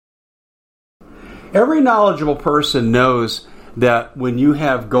Every knowledgeable person knows that when you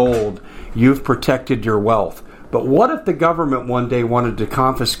have gold, you've protected your wealth. But what if the government one day wanted to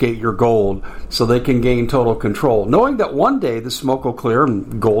confiscate your gold so they can gain total control, knowing that one day the smoke will clear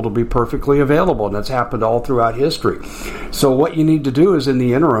and gold will be perfectly available, and that's happened all throughout history. So what you need to do is, in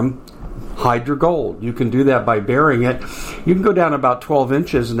the interim, hide your gold. You can do that by burying it. You can go down about 12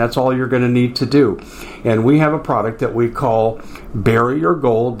 inches, and that's all you're going to need to do. And we have a product that we call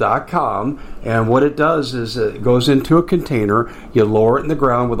buryyourgold.com, and what it does is it goes into a container. You lower it in the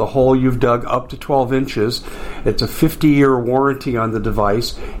ground with a hole you've dug up to 12 inches. It's a 50-year warranty on the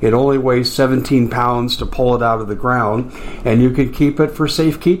device. It only weighs 17 pounds to pull it out of the ground, and you can keep it for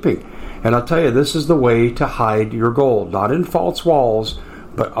safekeeping. And I'll tell you, this is the way to hide your gold. Not in false walls,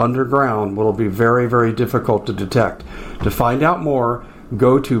 but underground, will be very, very difficult to detect. To find out more,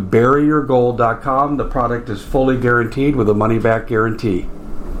 go to buryyourgold.com. The product is fully guaranteed with a money-back guarantee.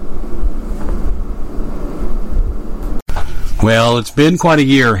 Well, it's been quite a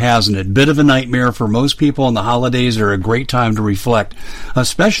year, hasn't it? Bit of a nightmare for most people, and the holidays are a great time to reflect,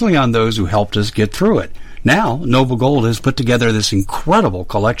 especially on those who helped us get through it. Now, Noble Gold has put together this incredible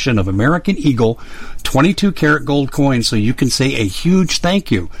collection of American Eagle 22-karat gold coins, so you can say a huge thank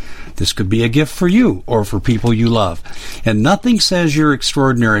you. This could be a gift for you or for people you love. And nothing says you're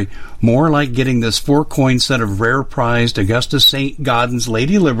extraordinary more like getting this 4-coin set of rare prized Augustus St. Gaudens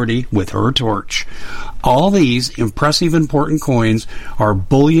Lady Liberty with her torch. All these impressive important coins are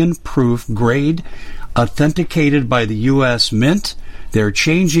bullion-proof grade, authenticated by the U.S. Mint. They're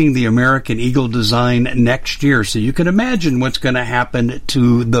changing the American Eagle design next year, so you can imagine what's going to happen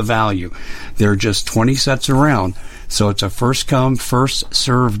to the value. There are just 20 sets around, so it's a first-come,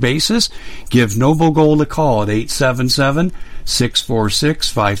 first-served basis. Give Noble Gold a call at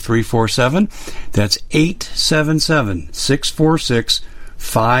 877-646-5347. That's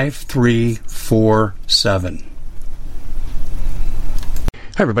 877-646-5347. Hi,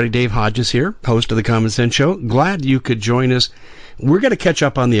 everybody. Dave Hodges here, host of The Common Sense Show. Glad you could join us. We're going to catch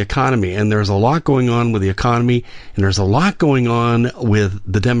up on the economy, and there's a lot going on with the economy, and there's a lot going on with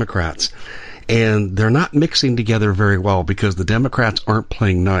the Democrats. And they're not mixing together very well because the Democrats aren't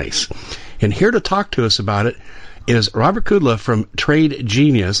playing nice. And here to talk to us about it is Robert Kudla from Trade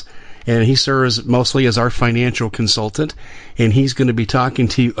Genius, and he serves mostly as our financial consultant, and he's going to be talking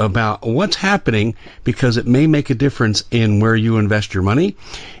to you about what's happening because it may make a difference in where you invest your money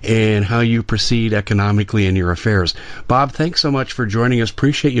and how you proceed economically in your affairs. Bob, thanks so much for joining us.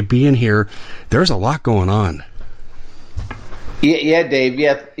 Appreciate you being here. There's a lot going on. Yeah, Dave.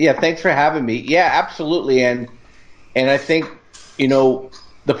 Yeah. Thanks for having me. Yeah, absolutely. And I think,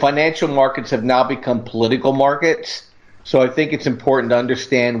 the financial markets have now become political markets. So I think it's important to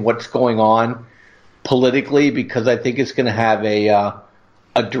understand what's going on politically because I think it's going to have a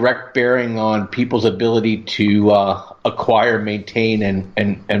direct bearing on people's ability to acquire, maintain,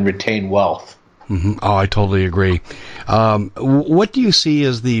 and retain wealth. Mm-hmm. Oh, I totally agree. What do you see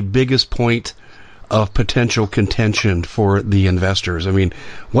as the biggest point of potential contention for the investors? I mean,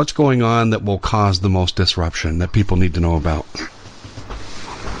 what's going on that will cause the most disruption that people need to know about?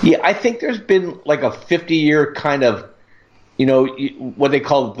 Yeah, I think there's been like a 50-year kind of what they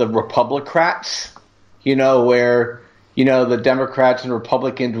call the Republicrats, where, the Democrats and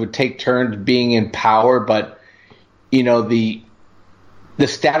Republicans would take turns being in power, but, the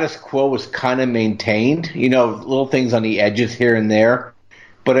status quo was kind of maintained, little things on the edges here and there.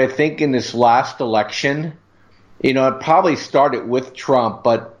 But I think in this last election, it probably started with Trump,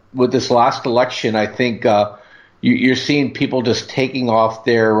 but with this last election, I think you're seeing people just taking off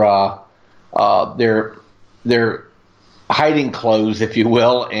their hiding clothes, if you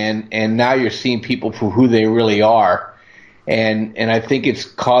will, and now you're seeing people for who they really are, and I think it's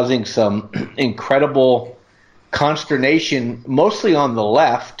causing some incredible consternation, mostly on the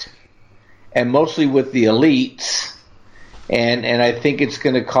left, and mostly with the elites, and I think it's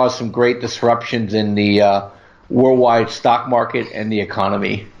going to cause some great disruptions in the worldwide stock market and the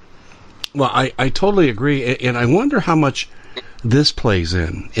economy. Well, I totally agree, and I wonder how much this plays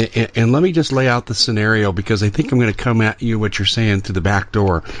in. And let me just lay out the scenario because I think I'm going to come at you what you're saying through the back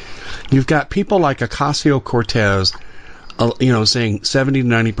door. You've got people like Ocasio-Cortez, saying 70 to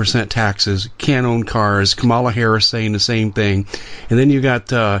 90% taxes, can't own cars, Kamala Harris saying the same thing, and then you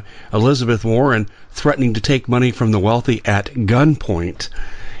got Elizabeth Warren threatening to take money from the wealthy at gunpoint.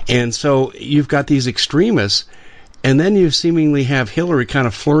 And so you've got these extremists. And then you seemingly have Hillary kind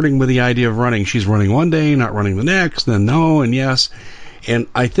of flirting with the idea of running. She's running one day, not running the next, then no and yes. And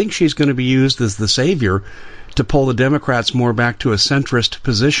I think she's going to be used as the savior to pull the Democrats more back to a centrist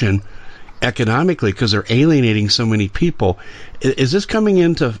position economically because they're alienating so many people. Is this coming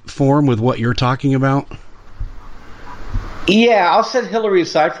into form with what you're talking about? Yeah, I'll set Hillary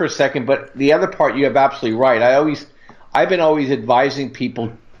aside for a second, but the other part, you have absolutely right. I've been always advising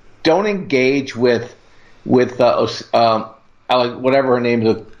people, don't engage with whatever her name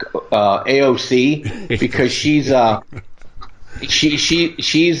is, AOC, because she's out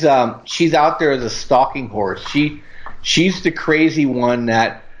there as a stalking horse. She's the crazy one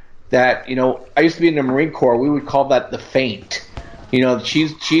that I used to be in the Marine Corps. We would call that the feint.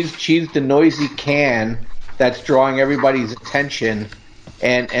 She's the noisy can that's drawing everybody's attention,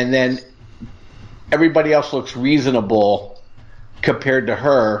 and then everybody else looks reasonable compared to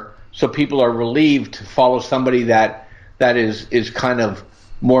her. So people are relieved to follow somebody that is kind of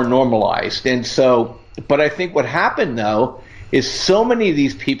more normalized. And so, but I think what happened though is so many of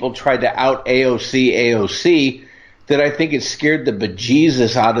these people tried to out AOC that I think it scared the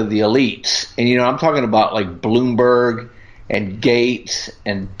bejesus out of the elites. And I'm talking about like Bloomberg and Gates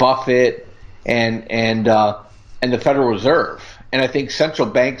and Buffett and the Federal Reserve. And I think central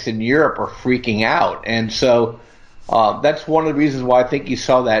banks in Europe are freaking out. And so that's one of the reasons why I think you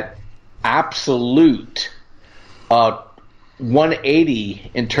saw that absolute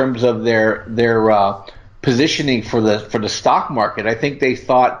 180 in terms of their positioning for the stock market. I think they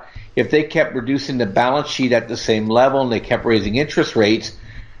thought if they kept reducing the balance sheet at the same level and they kept raising interest rates,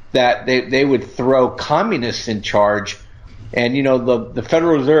 that they would throw communists in charge. And the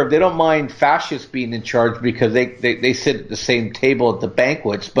Federal Reserve, they don't mind fascists being in charge because they sit at the same table at the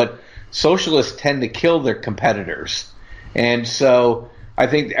banquets, but socialists tend to kill their competitors. And so I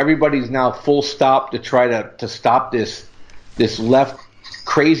think everybody's now full stop to try to stop this left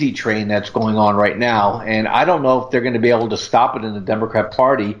crazy train that's going on right now. And I don't know if they're going to be able to stop it in the Democrat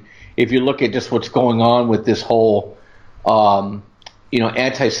Party. If you look at just what's going on with this whole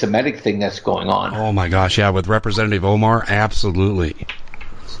anti-Semitic thing that's going on. Oh my gosh, yeah, with Representative Omar, absolutely.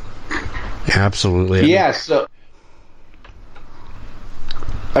 Yeah, so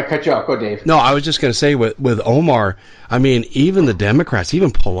I cut you off. Go, Dave. No, I was just going to say with Omar, I mean, even the Democrats,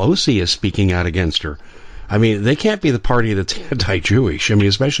 even Pelosi is speaking out against her. I mean, they can't be the party that's anti-Jewish. I mean,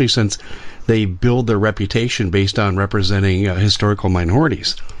 especially since they build their reputation based on representing historical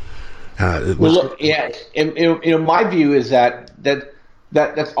minorities. Look, yeah, and my view is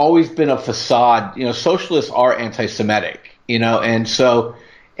that's always been a facade. Socialists are anti-Semitic. And so,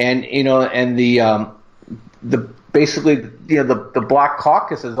 and the basically, the Black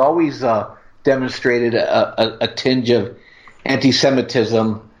Caucus has always demonstrated a tinge of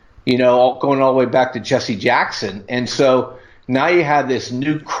anti-Semitism. Going all the way back to Jesse Jackson. And so now you have this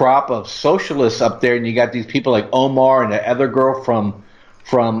new crop of socialists up there, and you got these people like Omar and the other girl from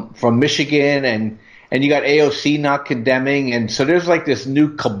Michigan, and you got AOC not condemning. And so there's like this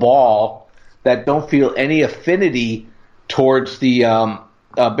new cabal that don't feel any affinity towards the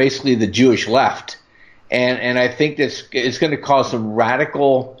basically the Jewish left. And I think this is going to cause some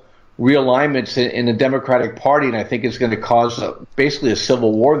radical realignments in the Democratic Party, and I think it's going to cause basically a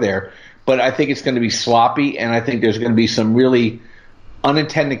civil war there. But I think it's going to be sloppy, and I think there's going to be some really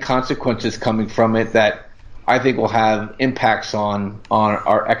unintended consequences coming from it that I think will have impacts on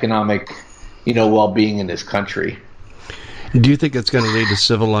our economic, well-being in this country. Do you think it's going to lead to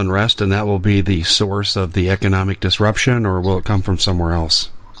civil unrest, and that will be the source of the economic disruption, or will it come from somewhere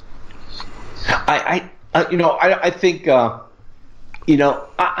else? I think.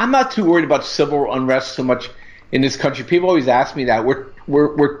 I'm not too worried about civil unrest so much in this country. People always ask me that.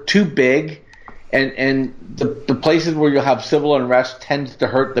 We're too big, and the places where you'll have civil unrest tends to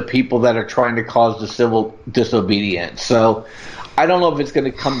hurt the people that are trying to cause the civil disobedience. So I don't know if it's going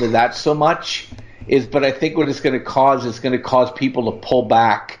to come to that so much, but I think what it's going to cause is going to cause people to pull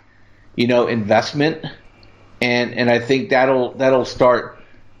back, investment, and I think that'll start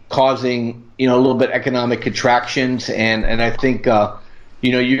causing a little bit economic contractions, and I think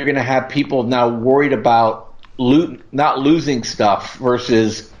you're going to have people now worried about not losing stuff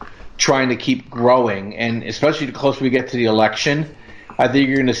versus trying to keep growing, and especially the closer we get to the election, I think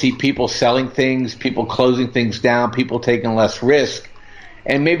you're going to see people selling things, people closing things down, people taking less risk,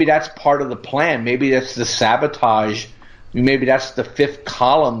 and maybe that's part of the plan. Maybe that's the sabotage. Maybe that's the fifth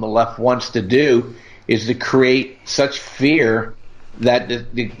column the left wants to do, is to create such fear that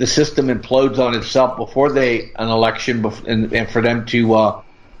the system implodes on itself before an election, and for them to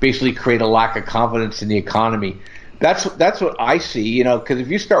basically create a lack of confidence in the economy. That's what I see, because if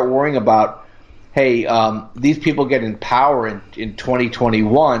you start worrying about, hey, these people get in power in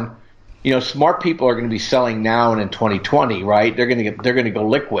 2021, smart people are going to be selling now and in 2020, right? They're going to go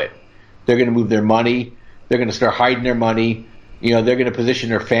liquid. They're going to move their money. They're going to start hiding their money. they're going to position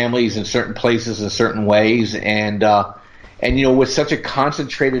their families in certain places in certain ways, and with such a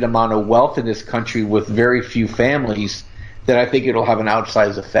concentrated amount of wealth in this country with very few families, that I think it'll have an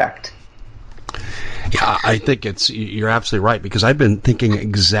outsized effect. Yeah, I think you're absolutely right, because I've been thinking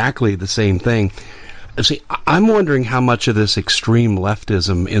exactly the same thing. See, I'm wondering how much of this extreme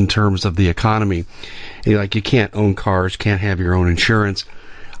leftism in terms of the economy, like you can't own cars, can't have your own insurance.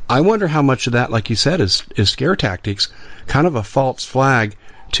 I wonder how much of that, like you said, is scare tactics, kind of a false flag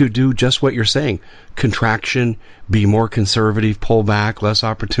to do just what you're saying. Contraction, be more conservative, pull back, less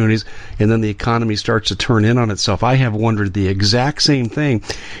opportunities, and then the economy starts to turn in on itself. I have wondered the exact same thing.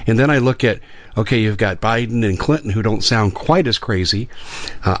 And then I look at, okay, you've got Biden and Clinton, who don't sound quite as crazy.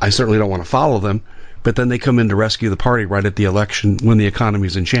 I certainly don't want to follow them. But then they come in to rescue the party right at the election when the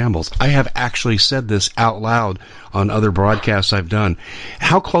economy's in shambles. I have actually said this out loud on other broadcasts I've done.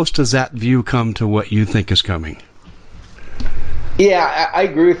 How close does that view come to what you think is coming? Yeah, I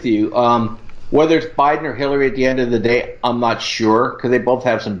agree with you. Whether it's Biden or Hillary at the end of the day, I'm not sure, because they both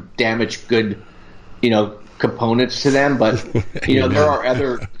have some damaged good, components to them. But there are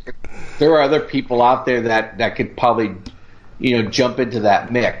other people out there that could probably, jump into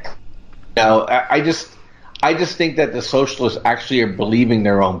that mix. I just think that the socialists actually are believing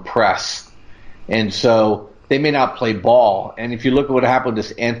their own press, and so they may not play ball. And if you look at what happened with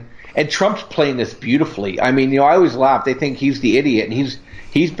this, and Trump's playing this beautifully. I mean, I always laugh. They think he's the idiot, and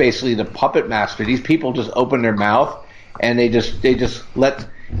he's basically the puppet master. These people just open their mouth, and he just lets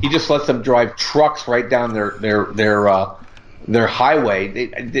them drive trucks right down their highway.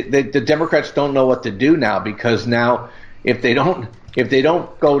 The Democrats don't know what to do now, because now if they don't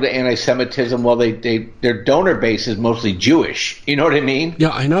go to anti-Semitism, well, their donor base is mostly Jewish. You know what I mean? Yeah,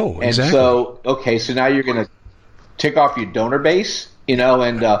 I know. And exactly. So now you're going to tick off your donor base, and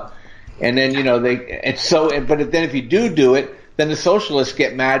then but then if you do it, then the socialists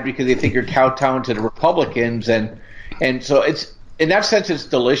get mad because they think you're kowtowing to the Republicans, and so it's, in that sense, it's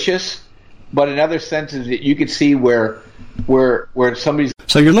delicious, but in other senses you could see where somebody's.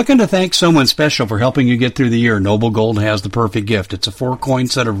 So you're looking to thank someone special for helping you get through the year. Noble Gold has the perfect gift. It's a 4-coin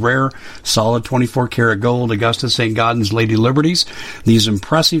set of rare, solid 24-karat gold Augustus St. Gaudens Lady Liberties. These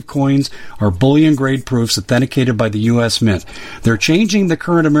impressive coins are bullion-grade proofs authenticated by the U.S. Mint. They're changing the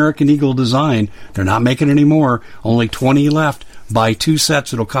current American Eagle design. They're not making any more. Only 20 left. Buy 2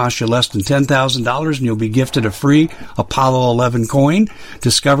 sets. It'll cost you less than $10,000, and you'll be gifted a free Apollo 11 coin.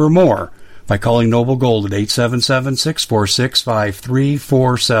 Discover more by calling Noble Gold at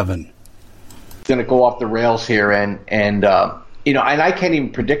 877-646-5347. Going to go off the rails here, and I can't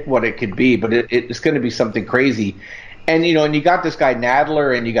even predict what it could be, but it's going to be something crazy. And and you got this guy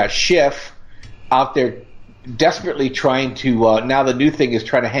Nadler, and you got Schiff out there desperately trying to. Now the new thing is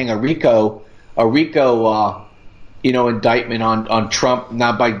trying to hang a RICO indictment on Trump,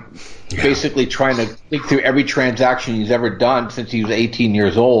 now by basically trying to think through every transaction he's ever done since he was 18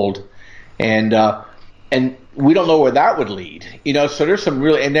 years old. And we don't know where that would lead, so there's some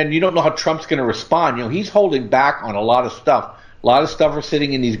really, and then you don't know how Trump's going to respond. He's holding back on a lot of stuff. A lot of stuff are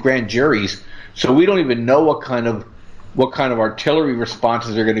sitting in these grand juries, so we don't even know what kind of artillery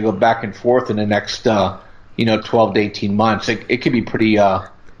responses are going to go back and forth in the next 12 to 18 months. It could be pretty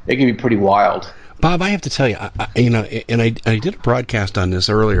wild. Bob, I have to tell you, I did a broadcast on this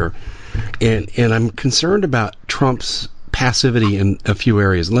earlier, and I'm concerned about Trump's passivity in a few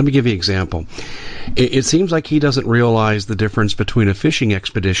areas. Let me give you an example. It seems like he doesn't realize the difference between a fishing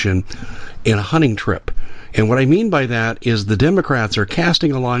expedition and a hunting trip. And what I mean by that is the Democrats are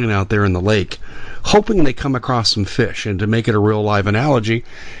casting a line out there in the lake, hoping they come across some fish. And to make it a real live analogy,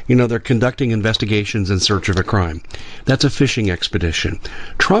 they're conducting investigations in search of a crime. That's a fishing expedition.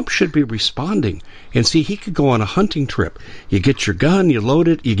 Trump should be responding. And see, he could go on a hunting trip. You get your gun, you load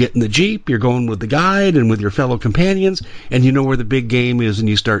it, you get in the Jeep, you're going with the guide and with your fellow companions, and you know where the big game is, and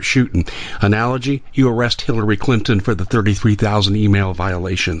you start shooting. Analogy, you arrest Hillary Clinton for the 33,000 email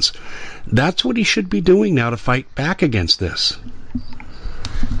violations. That's what he should be doing now to fight back against this.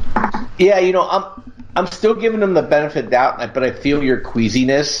 Yeah, I'm still giving him the benefit of doubt, but I feel your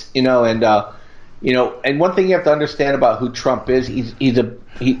queasiness, and one thing you have to understand about who Trump is, he's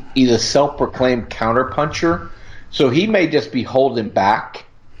a self-proclaimed counterpuncher, so he may just be holding back,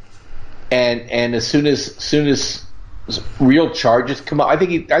 and as soon as real charges come up, I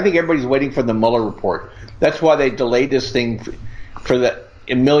think everybody's waiting for the Mueller report. That's why they delayed this thing for the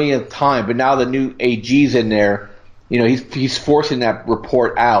millionth time. But now the new AG's in there, he's forcing that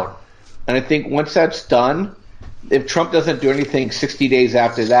report out, and I think once that's done, if Trump doesn't do anything 60 days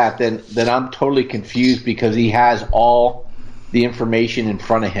after that, then I'm totally confused, because he has all the information in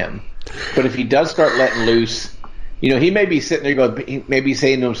front of him. But if he does start letting loose, he may be sitting there going, he may be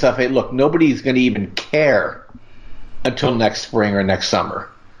saying to himself, hey, look, nobody's going to even care until next spring or next summer.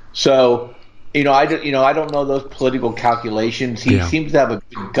 So, I don't know those political calculations. He seems to have a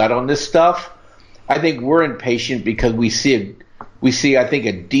good gut on this stuff. I think we're impatient because we see, I think,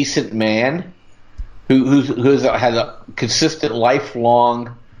 a decent man who has a consistent,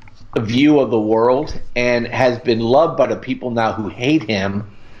 lifelong view of the world and has been loved by the people now who hate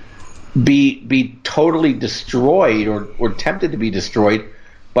him be totally destroyed or tempted to be destroyed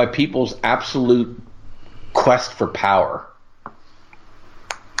by people's absolute quest for power.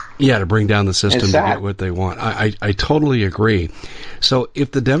 Yeah, to bring down the system to get what they want. I totally agree. So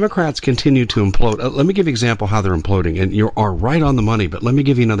if the Democrats continue to implode, let me give you an example how they're imploding, and you are right on the money, but let me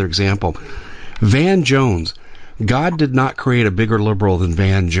give you another example. Van Jones. God did not create a bigger liberal than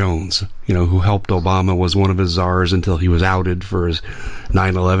Van Jones, who helped Obama, was one of his czars until he was outed for his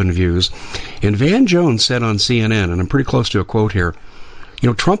 9/11 views. And Van Jones said on CNN, and I'm pretty close to a quote here,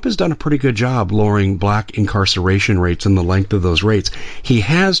 Trump has done a pretty good job lowering black incarceration rates and the length of those rates. He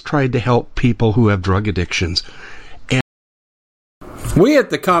has tried to help people who have drug addictions. We at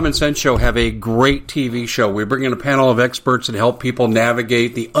the Common Sense Show have a great TV show. We bring in a panel of experts and help people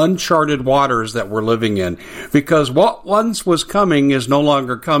navigate the uncharted waters that we're living in. Because what once was coming is no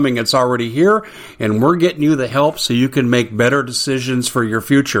longer coming. It's already here, and we're getting you the help so you can make better decisions for your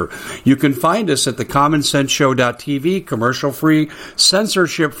future. You can find us at thecommonsenseshow.tv, commercial-free,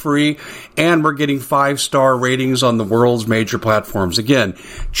 censorship-free, and we're getting 5-star ratings on the world's major platforms. Again,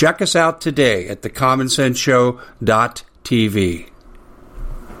 check us out today at thecommonsenseshow.tv.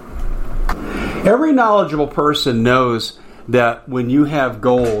 Every knowledgeable person knows that when you have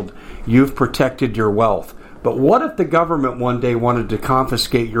gold, you've protected your wealth. But what if the government one day wanted to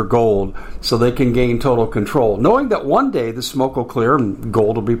confiscate your gold so they can gain total control, knowing that one day the smoke will clear and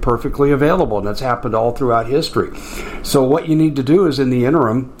gold will be perfectly available, and that's happened all throughout history. So what you need to do is, in the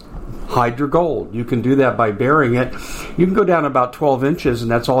interim, hide your gold. You can do that by burying it. You can go down about 12 inches, and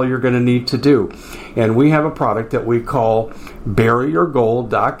that's all you're going to need to do. And we have a product that we call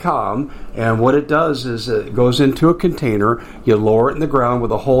buryyourgold.com, and what it does is it goes into a container. You lower it in the ground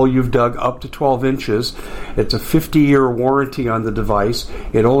with a hole you've dug up to 12 inches. It's a 50-year warranty on the device.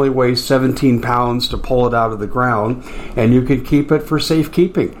 It only weighs 17 pounds to pull it out of the ground, and you can keep it for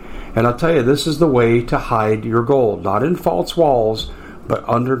safekeeping. And I'll tell you, this is the way to hide your gold, not in false walls, but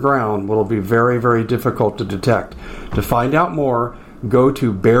underground. Will be very, very difficult to detect. To find out more, go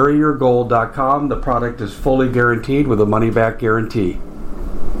to buryyourgold.com. The product is fully guaranteed with a money-back guarantee.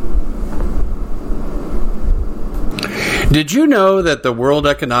 Did you know that the World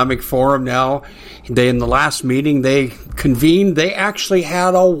Economic Forum now, in the last meeting they convened, they actually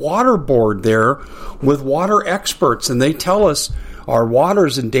had a water board there with water experts, and they tell us our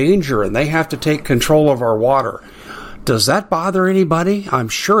water's in danger and they have to take control of our water. Does that bother anybody? I'm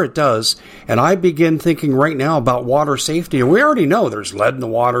sure it does. And I begin thinking right now about water safety. And we already know there's lead in the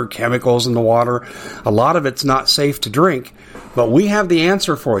water, chemicals in the water. A lot of it's not safe to drink. But we have the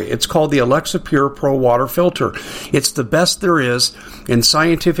answer for you. It's called the Alexa Pure Pro Water Filter. It's the best there is, and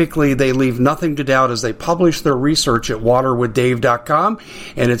scientifically they leave nothing to doubt as they publish their research at waterwithdave.com,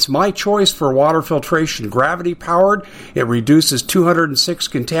 and it's my choice for water filtration. Gravity-powered, it reduces 206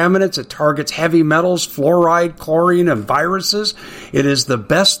 contaminants, it targets heavy metals, fluoride, chlorine, and viruses. It is the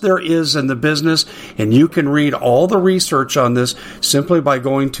best there is in the business, and you can read all the research on this simply by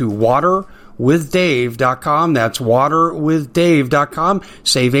going to waterwithdave.com. That's waterwithdave.com.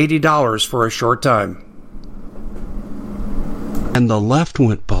 Save $80 for a short time. And the left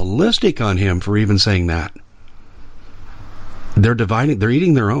went ballistic on him for even saying that. They're dividing, they're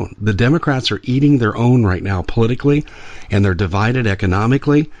eating their own. The Democrats are eating their own right now politically, and they're divided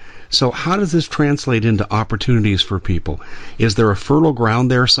economically. So how does this translate into opportunities for people? Is there a fertile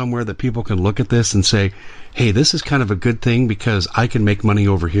ground there somewhere that people can look at this and say, hey, this is kind of a good thing because I can make money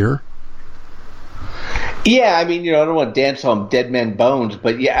over here? Yeah, I mean, I don't want to dance on dead men bones,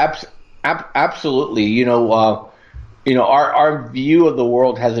 but yeah, absolutely. Our view of the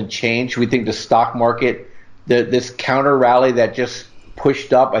world hasn't changed. We think the stock market, this counter rally that just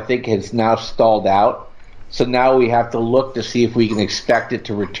pushed up, I think has now stalled out. So now we have to look to see if we can expect it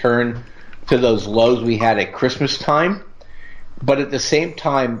to return to those lows we had at Christmas time. But at the same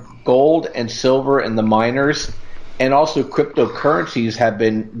time, gold and silver and the miners and also cryptocurrencies have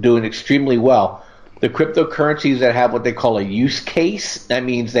been doing extremely well. The cryptocurrencies that have what they call a use case, that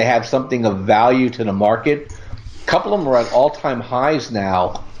means they have something of value to the market. A couple of them are at all-time highs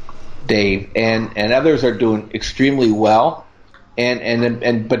now, Dave, and others are doing extremely well.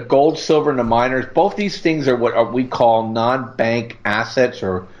 But gold, silver, and the miners, both these things are what we call non-bank assets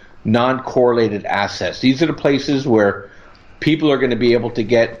or non-correlated assets. These are the places where people are going to be able to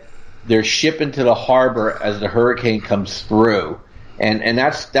get their ship into the harbor as the hurricane comes through. And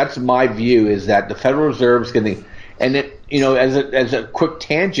that's my view, is that the Federal Reserve is going to, and it, as a quick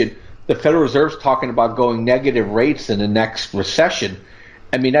tangent, the Federal Reserve's talking about going negative rates in the next recession.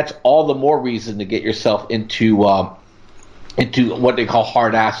 I mean, that's all the more reason to get yourself into what they call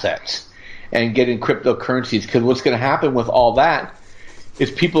hard assets and get in cryptocurrencies. Because what's going to happen with all that is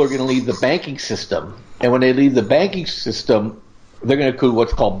people are going to leave the banking system. And when they leave the banking system, they're going to do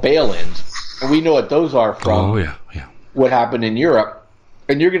what's called bail-ins. And we know what those are from what happened in Europe.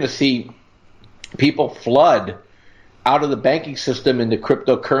 And you're going to see people flood out of the banking system into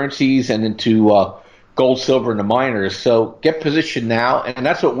cryptocurrencies and into gold, silver, and the miners. So get positioned now, and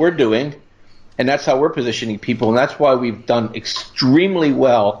that's what we're doing, and that's how we're positioning people, and that's why we've done extremely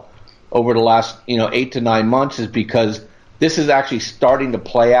well over the last 8 to 9 months, is because this is actually starting to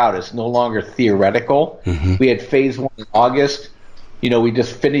play out. It's no longer theoretical. Mm-hmm. We had phase 1 in August. We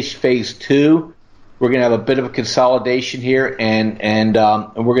just finished phase 2. We're going to have a bit of a consolidation here, and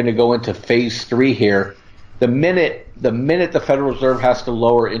we're going to go into phase 3 here. The minute the Federal Reserve has to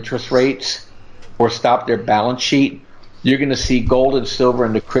lower interest rates or stop their balance sheet, you're going to see gold and silver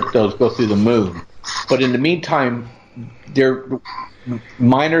and the cryptos go through the moon. But in the meantime, their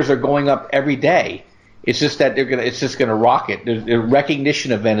miners are going up every day. It's just that it's just going to rocket. The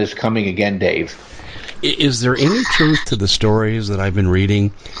recognition event is coming again, Dave. Is there any truth to the stories that I've been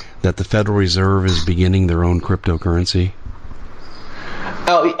reading that the Federal Reserve is beginning their own cryptocurrency?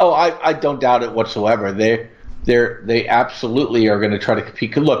 I don't doubt it whatsoever. They absolutely are going to try to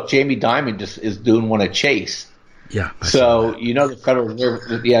compete. Look, Jamie Dimon just is doing one at Chase. Yeah. So the Federal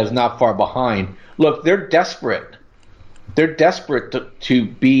Reserve is not far behind. Look, they're desperate. They're desperate to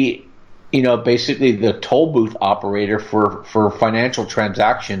be, basically the toll booth operator for financial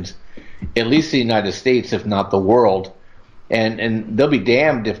transactions, at least the United States, if not the world. And they'll be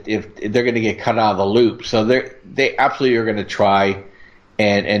damned if they're going to get cut out of the loop. So they absolutely are going to try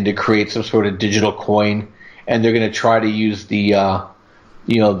and to create some sort of digital coin, and they're going to try to use the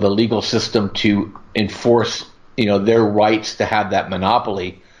the legal system to enforce their rights to have that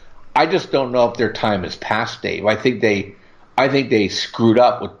monopoly. I just don't know if their time is past, Dave. I think they screwed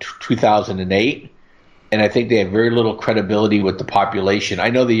up with 2008, and I think they have very little credibility with the population. I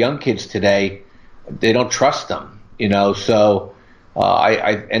know the young kids today, they don't trust them. So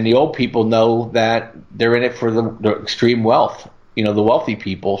and the old people know that they're in it for the extreme wealth. The wealthy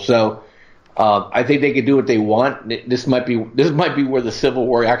people. So I think they can do what they want. This might be where the Civil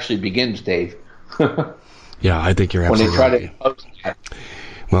War actually begins, Dave. Yeah, I think you're absolutely right. When they try to that.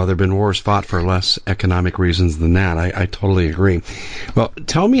 Well, there have been wars fought for less economic reasons than that. I totally agree. Well,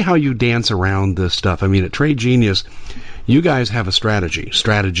 tell me how you dance around this stuff. I mean, at Trade Genius, you guys have a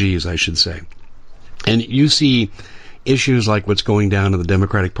strategies, I should say. And you see issues like what's going down in the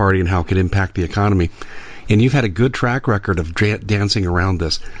Democratic Party and how it could impact the economy. And you've had a good track record of dancing around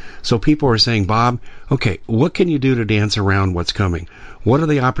this. So people are saying, Bob, okay, what can you do to dance around what's coming? What are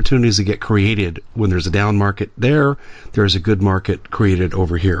the opportunities that get created when there's a down market there's a good market created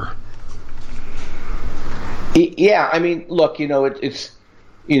over here? Yeah, I mean, look, it's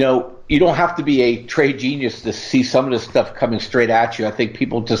you don't have to be a trade genius to see some of this stuff coming straight at you. I think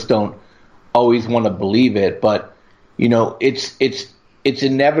people just don't always want to believe it, but it's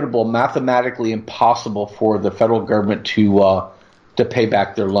inevitable, mathematically impossible for the federal government to pay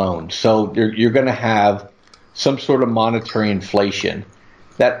back their loans. So you're going to have some sort of monetary inflation.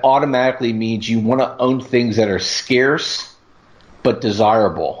 That automatically means you want to own things that are scarce but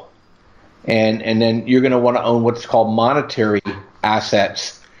desirable. And then you're going to want to own what's called monetary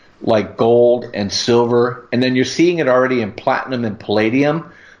assets like gold and silver. And then you're seeing it already in platinum and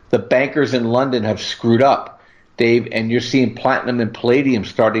palladium. The bankers in London have screwed up, Dave, and you're seeing platinum and palladium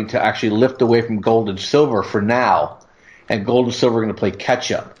starting to actually lift away from gold and silver for now. And gold and silver are going to play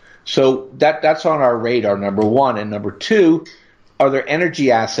catch up. So that's on our radar, number one. And number two, are there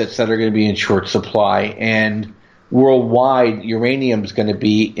energy assets that are going to be in short supply? And worldwide, uranium is going to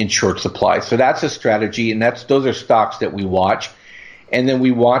be in short supply. So that's a strategy, and those are stocks that we watch. And then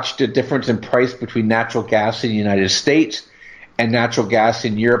we watch the difference in price between natural gas in the United States and natural gas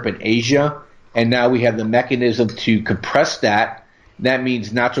in Europe and Asia. And now we have the mechanism to compress that. That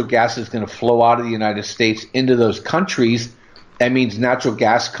means natural gas is going to flow out of the United States into those countries. That means natural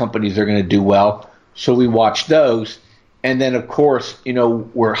gas companies are going to do well. So we watch those. And then, of course,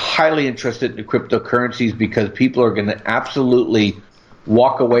 we're highly interested in the cryptocurrencies because people are going to absolutely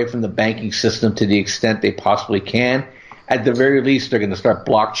walk away from the banking system to the extent they possibly can. At the very least, they're going to start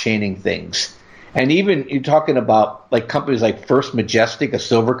blockchaining things. And even you're talking about like companies like First Majestic, a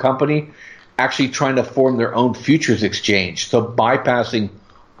silver company, actually trying to form their own futures exchange, so bypassing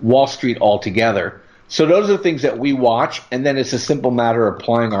Wall Street altogether. So those are the things that we watch, and then it's a simple matter of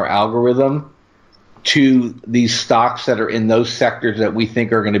applying our algorithm to these stocks that are in those sectors that we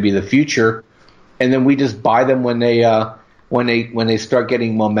think are going to be the future, and then we just buy them when they start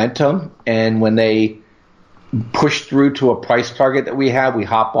getting momentum, and when they push through to a price target that we have, we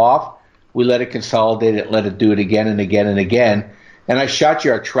hop off, we let it consolidate it, let it do it again and again and again. And I shot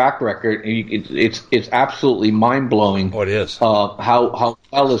you our track record. It's absolutely mind blowing. Oh, it is. How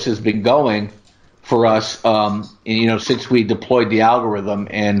well this has been going for us, since we deployed the algorithm,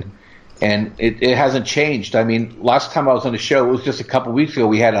 and it hasn't changed. I mean, last time I was on the show, it was just a couple weeks ago.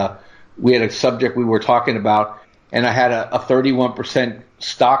 We had a subject we were talking about, and I had a 31%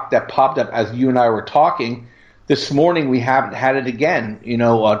 stock that popped up as you and I were talking. This morning we haven't had it again.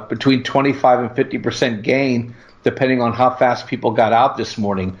 Between 25 and 50% gain, depending on how fast people got out this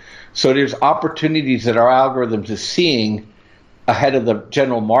morning. So there's opportunities that our algorithms is seeing ahead of the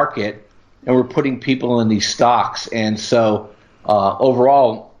general market, and we're putting people in these stocks. And so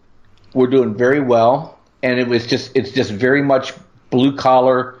overall, we're doing very well. And it's just very much blue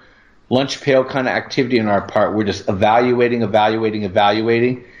collar, lunch pail kind of activity on our part. We're just evaluating,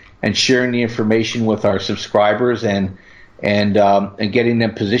 and sharing the information with our subscribers and getting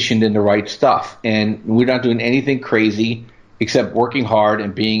them positioned in the right stuff. And we're not doing anything crazy except working hard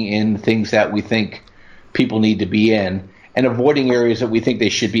and being in things that we think people need to be in, and avoiding areas that we think they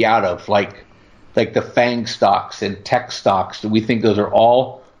should be out of, like the FANG stocks and tech stocks. We think those are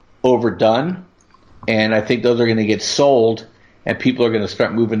all overdone, and I think those are going to get sold, and people are going to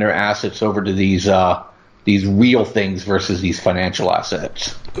start moving their assets over to these real things versus these financial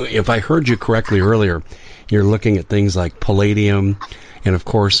assets. If I heard you correctly earlier, you're looking at things like palladium and, of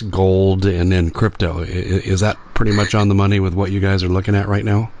course, gold and then crypto. Is that pretty much on the money with what you guys are looking at right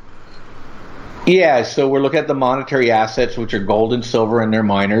now? Yeah, so we're looking at the monetary assets, which are gold and silver and their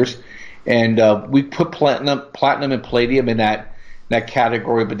miners. And we put platinum and palladium in that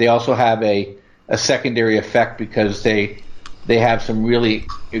category, but they also have a secondary effect because they have some really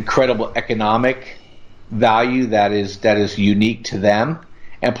incredible economic value that is unique to them.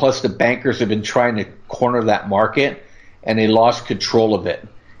 And plus the bankers have been trying to corner that market, and they lost control of it.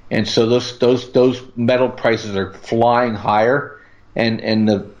 And so those metal prices are flying higher, and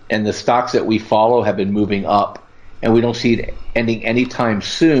the stocks that we follow have been moving up, and we don't see it ending anytime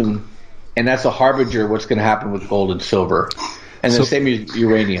soon. And that's a harbinger of what's going to happen with gold and silver. And the same as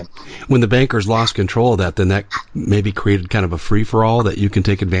uranium. When the bankers lost control of that, then that maybe created kind of a free-for-all that you can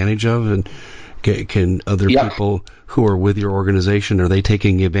take advantage of, and can other people who are with your organization, are they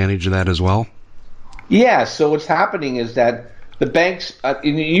taking advantage of that as well? Yeah, so what's happening is that the banks,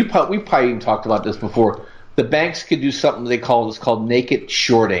 we probably even talked about this before, the banks could do something it's called naked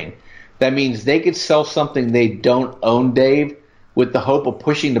shorting. That means they could sell something they don't own, Dave, with the hope of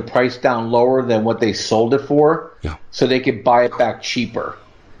pushing the price down lower than what they sold it for, so they could buy it back cheaper.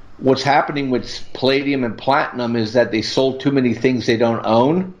 What's happening with palladium and platinum is that they sold too many things they don't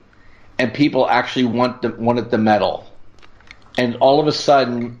own, and people actually wanted the metal. And all of a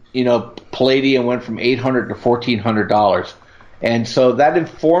sudden, palladium went from $800 to $1,400. And so that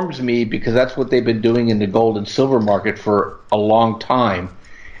informs me, because that's what they've been doing in the gold and silver market for a long time.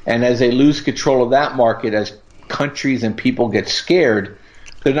 And as they lose control of that market, as countries and people get scared,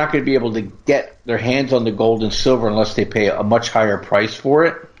 they're not going to be able to get their hands on the gold and silver unless they pay a much higher price for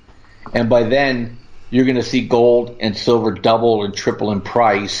it. And by then, you're going to see gold and silver double and triple in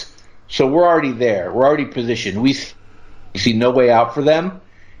price. So we're already there. We're already positioned. We see no way out for them.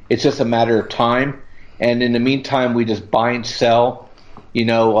 It's just a matter of time. And in the meantime, we just buy and sell,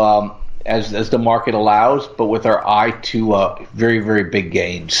 as the market allows, but with our eye to very, very big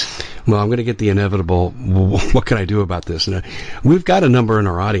gains. Well, I'm going to get the inevitable, what can I do about this? And we've got a number in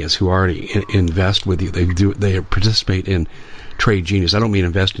our audience who already invest with you. They participate in Trade Genius. I don't mean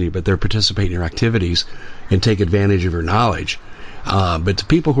invest in you, but they're participating in your activities and take advantage of your knowledge. But to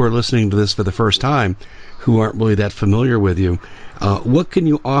people who are listening to this for the first time, who aren't really that familiar with you, what can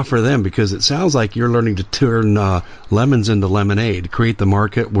you offer them? Because it sounds like you're learning to turn lemons into lemonade, create the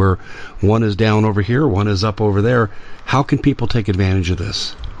market where one is down over here, one is up over there. How can people take advantage of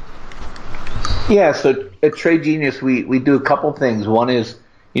this? Yeah, so at Trade Genius, we do a couple things. One is,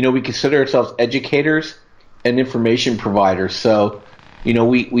 we consider ourselves educators and information providers. So,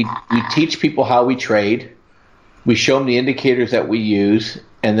 we teach people how we trade. We show them the indicators that we use,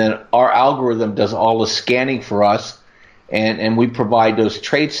 and then our algorithm does all the scanning for us, and we provide those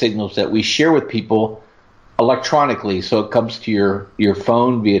trade signals that we share with people electronically. So it comes to your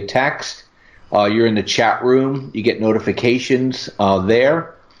phone via text, You're in the chat room. You get notifications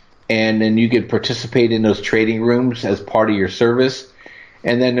there, and then you can participate in those trading rooms as part of your service.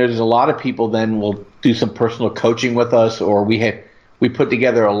 And then there's a lot of people then will do some personal coaching with us, or we put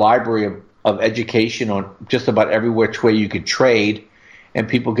together a library of education on just about every which way you could trade, and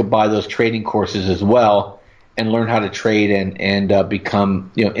people could buy those trading courses as well and learn how to trade and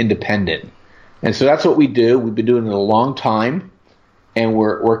become independent. And so that's what we do. We've been doing it a long time, and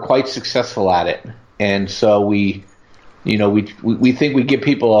we're quite successful at it. And so we think we give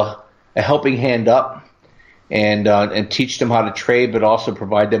people a helping hand up and teach them how to trade, but also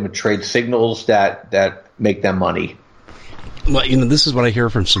provide them with trade signals that make them money. Well, this is what I hear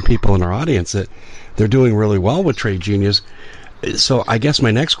from some people in our audience, that they're doing really well with Trade Genius. So I guess my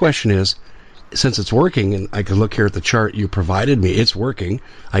next question is, since it's working, and I can look here at the chart you provided me, it's working.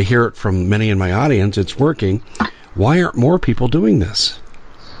 I hear it from many in my audience, it's working. Why aren't more people doing this?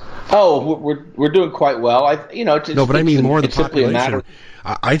 Oh, we're doing quite well. But I mean more of the population.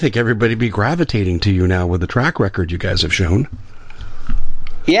 I think everybody be gravitating to you now with the track record you guys have shown.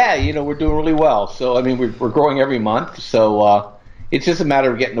 Yeah, we're doing really well. So, I mean, we're growing every month. So it's just a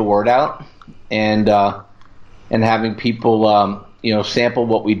matter of getting the word out and having people, sample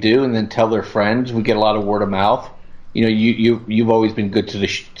what we do and then tell their friends. We get a lot of word of mouth. You've always been good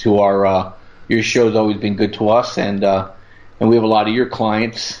to our your show's always been good to us, and we have a lot of your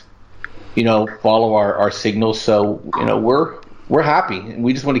clients, follow our signals. So we're happy, and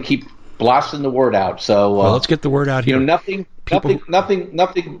we just want to keep blasting the word out. So let's get the word out here. Nothing.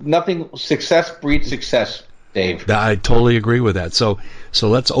 Success breeds success, Dave. I totally agree with that. So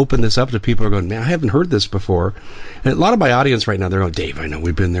let's open this up to people who are going, man, I haven't heard this before. And a lot of my audience right now, they're going, Dave, I know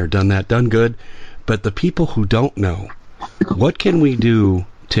we've been there, done that, done good. But the people who don't know, what can we do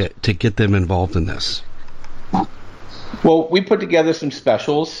to get them involved in this? Well, we put together some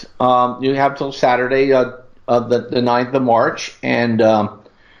specials. You have till Saturday, the 9th of March, and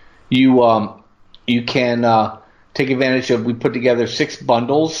you can take advantage of. We put together 6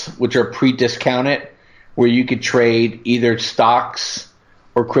 bundles, which are pre-discounted, where you could trade either stocks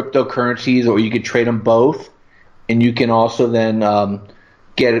or cryptocurrencies, or you could trade them both. And you can also then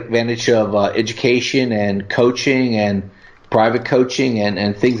get advantage of education and coaching and private coaching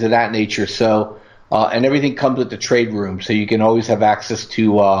and things of that nature. So, and everything comes with the trade room, so you can always have access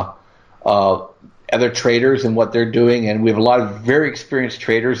to other traders and what they're doing. And we have a lot of very experienced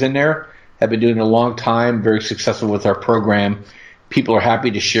traders in there, have been doing it a long time, very successful with our program. People are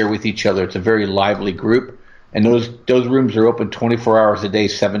happy to share with each other. It's a very lively group, and those rooms are open 24 hours a day,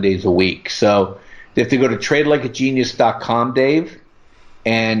 7 days a week. So they have to go to tradelikeagenius.com, Dave,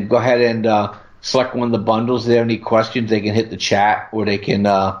 and go ahead and select one of the bundles. If they have any questions, they can hit the chat, or they can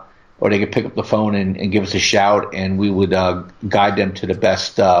pick up the phone and give us a shout, and we would guide them to the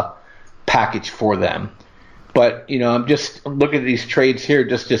best package for them. But, I'm just looking at these trades here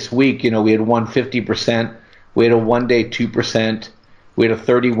just this week. We had one 50%. We had a 1 day 2%. We had a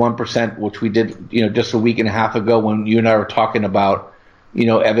 31%, which we did, just a week and a half ago when you and I were talking about,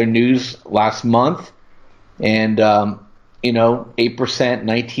 other news last month. And, 8%,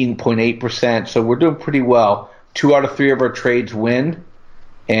 19.8%. So we're doing pretty well. 2 out of 3 of our trades win.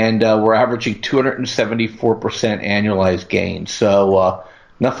 And we're averaging 274% annualized gain. So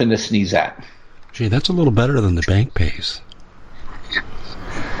nothing to sneeze at. Gee, that's a little better than the bank pays.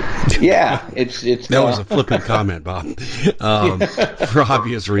 Yeah, it's that was a flippant comment, Bob, for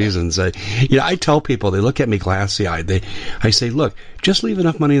obvious reasons. I tell people, they look at me glassy-eyed. I say, look, just leave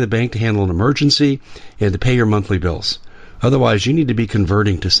enough money in the bank to handle an emergency and to pay your monthly bills. Otherwise, you need to be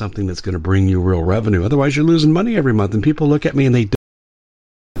converting to something that's going to bring you real revenue. Otherwise, you're losing money every month, and people look at me and they don't.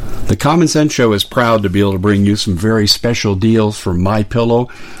 The Common Sense Show is proud to be able to bring you some very special deals from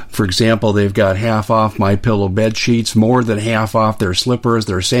MyPillow. For example, they've got half off MyPillow bed sheets, more than half off their slippers,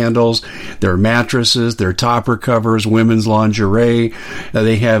 their sandals, their mattresses, their topper covers, women's lingerie.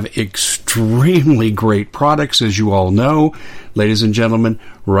 They have extremely great products, as you all know. Ladies and gentlemen,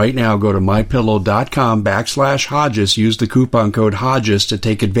 right now go to mypillow.com/Hodges. Use the coupon code Hodges to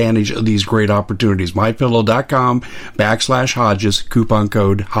take advantage of these great opportunities. mypillow.com/Hodges, coupon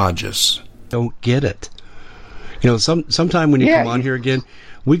code Hodges. Don't get it. Sometime when you come on here again,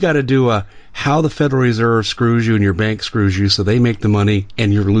 we got to do a how the Federal Reserve screws you and your bank screws you, so they make the money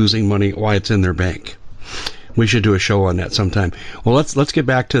and you're losing money while it's in their bank. We should do a show on that sometime. Well, let's get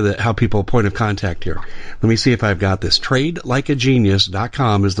back to how people point of contact here. Let me see if I've got this.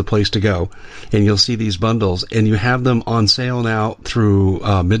 TradeLikeAGenius.com is the place to go, and you'll see these bundles, and you have them on sale now through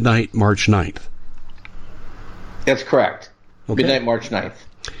midnight, March 9th. That's correct. Okay. Midnight, March 9th.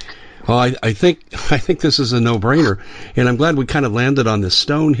 Well, I think this is a no-brainer, and I'm glad we kind of landed on this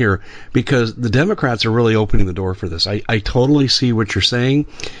stone here because the Democrats are really opening the door for this. I totally see what you're saying.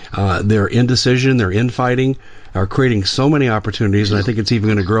 Their indecision, their infighting are creating so many opportunities, and I think it's even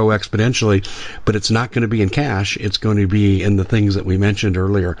going to grow exponentially, but it's not going to be in cash. It's going to be in the things that we mentioned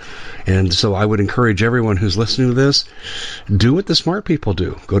earlier. And so I would encourage everyone who's listening to this, do what the smart people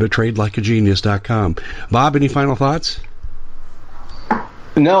do. Go to tradelikeagenius.com. Bob, any final thoughts?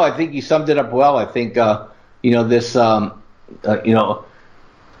 No, I think you summed it up well. I think, this,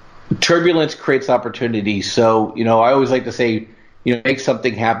 turbulence creates opportunity. So, I always like to say, make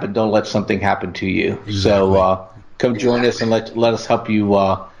something happen. Don't let something happen to you. Exactly. So, come join us and let us help you.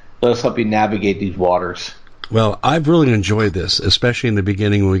 Let us help you navigate these waters. Well, I've really enjoyed this, especially in the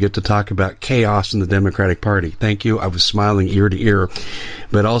beginning when we get to talk about chaos in the Democratic Party. Thank you. I was smiling ear to ear.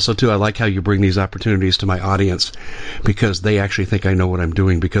 But also, too, I like how you bring these opportunities to my audience because they actually think I know what I'm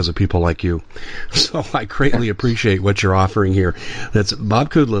doing because of people like you. So I greatly appreciate what you're offering here. That's Bob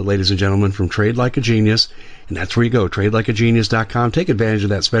Kudla, ladies and gentlemen, from Trade Like a Genius. And that's where you go, tradelikeagenius.com. Take advantage of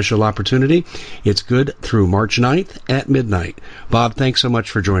that special opportunity. It's good through March 9th at midnight. Bob, thanks so much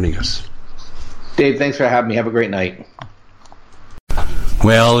for joining us. Dave, thanks for having me. Have a great night.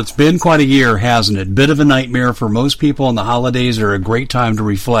 Well, it's been quite a year, hasn't it? Bit of a nightmare for most people, and the holidays are a great time to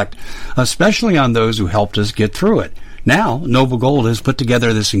reflect, especially on those who helped us get through it. Now, Noble Gold has put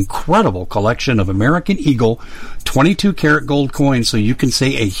together this incredible collection of American Eagle 22-karat gold coins so you can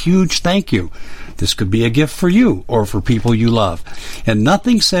say a huge thank you. This could be a gift for you or for people you love. And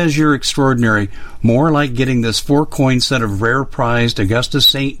nothing says you're extraordinary more like getting this 4-coin set of rare prized Augusta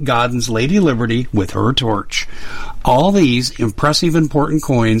St. Gaudens Lady Liberty with her torch. All these impressive important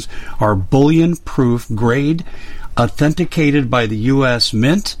coins are bullion-proof grade, authenticated by the U.S.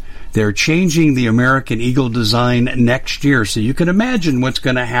 Mint. They're changing the American Eagle design next year, so you can imagine what's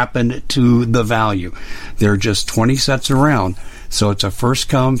going to happen to the value. There are just 20 sets around, so it's a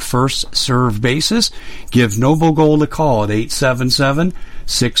first-come, first-served basis. Give Noble Gold a call at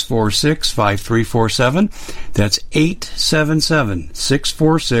 877-646-5347. That's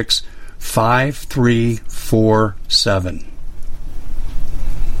 877-646-5347.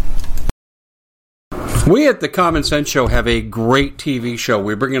 We at the Common Sense Show have a great TV show.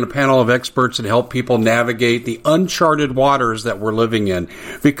 We bring in a panel of experts that help people navigate the uncharted waters that we're living in.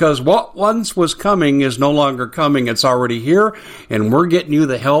 Because what once was coming is no longer coming. It's already here, and we're getting you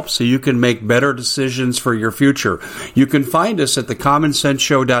the help so you can make better decisions for your future. You can find us at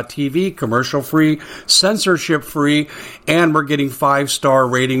thecommonsenseshow.tv, commercial-free, censorship-free, and we're getting 5-star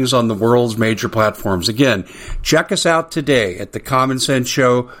ratings on the world's major platforms. Again, check us out today at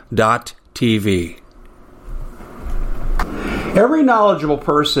thecommonsenseshow.tv. Every knowledgeable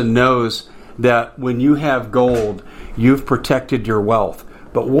person knows that when you have gold, you've protected your wealth.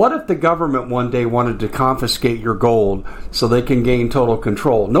 But what if the government one day wanted to confiscate your gold so they can gain total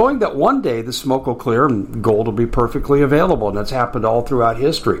control, knowing that one day the smoke will clear and gold will be perfectly available, and that's happened all throughout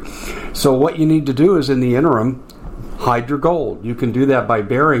history. So what you need to do is, in the interim, hide your gold. You can do that by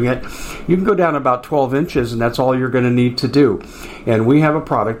burying it. You can go down about 12 inches, and that's all you're going to need to do. And we have a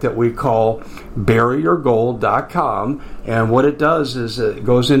product that we call buryyourgold.com, and what it does is it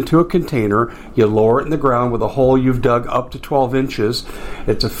goes into a container. You lower it in the ground with a hole you've dug up to 12 inches.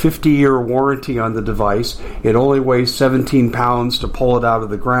 It's a 50-year warranty on the device. It only weighs 17 pounds to pull it out of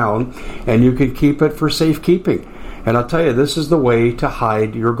the ground, and you can keep it for safekeeping. And I'll tell you, this is the way to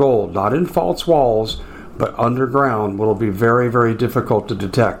hide your gold, not in false walls, but underground. Will be very, very difficult to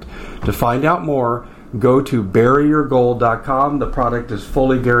detect. To find out more, go to buryyourgold.com. The product is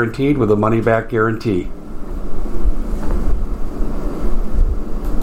fully guaranteed with a money-back guarantee.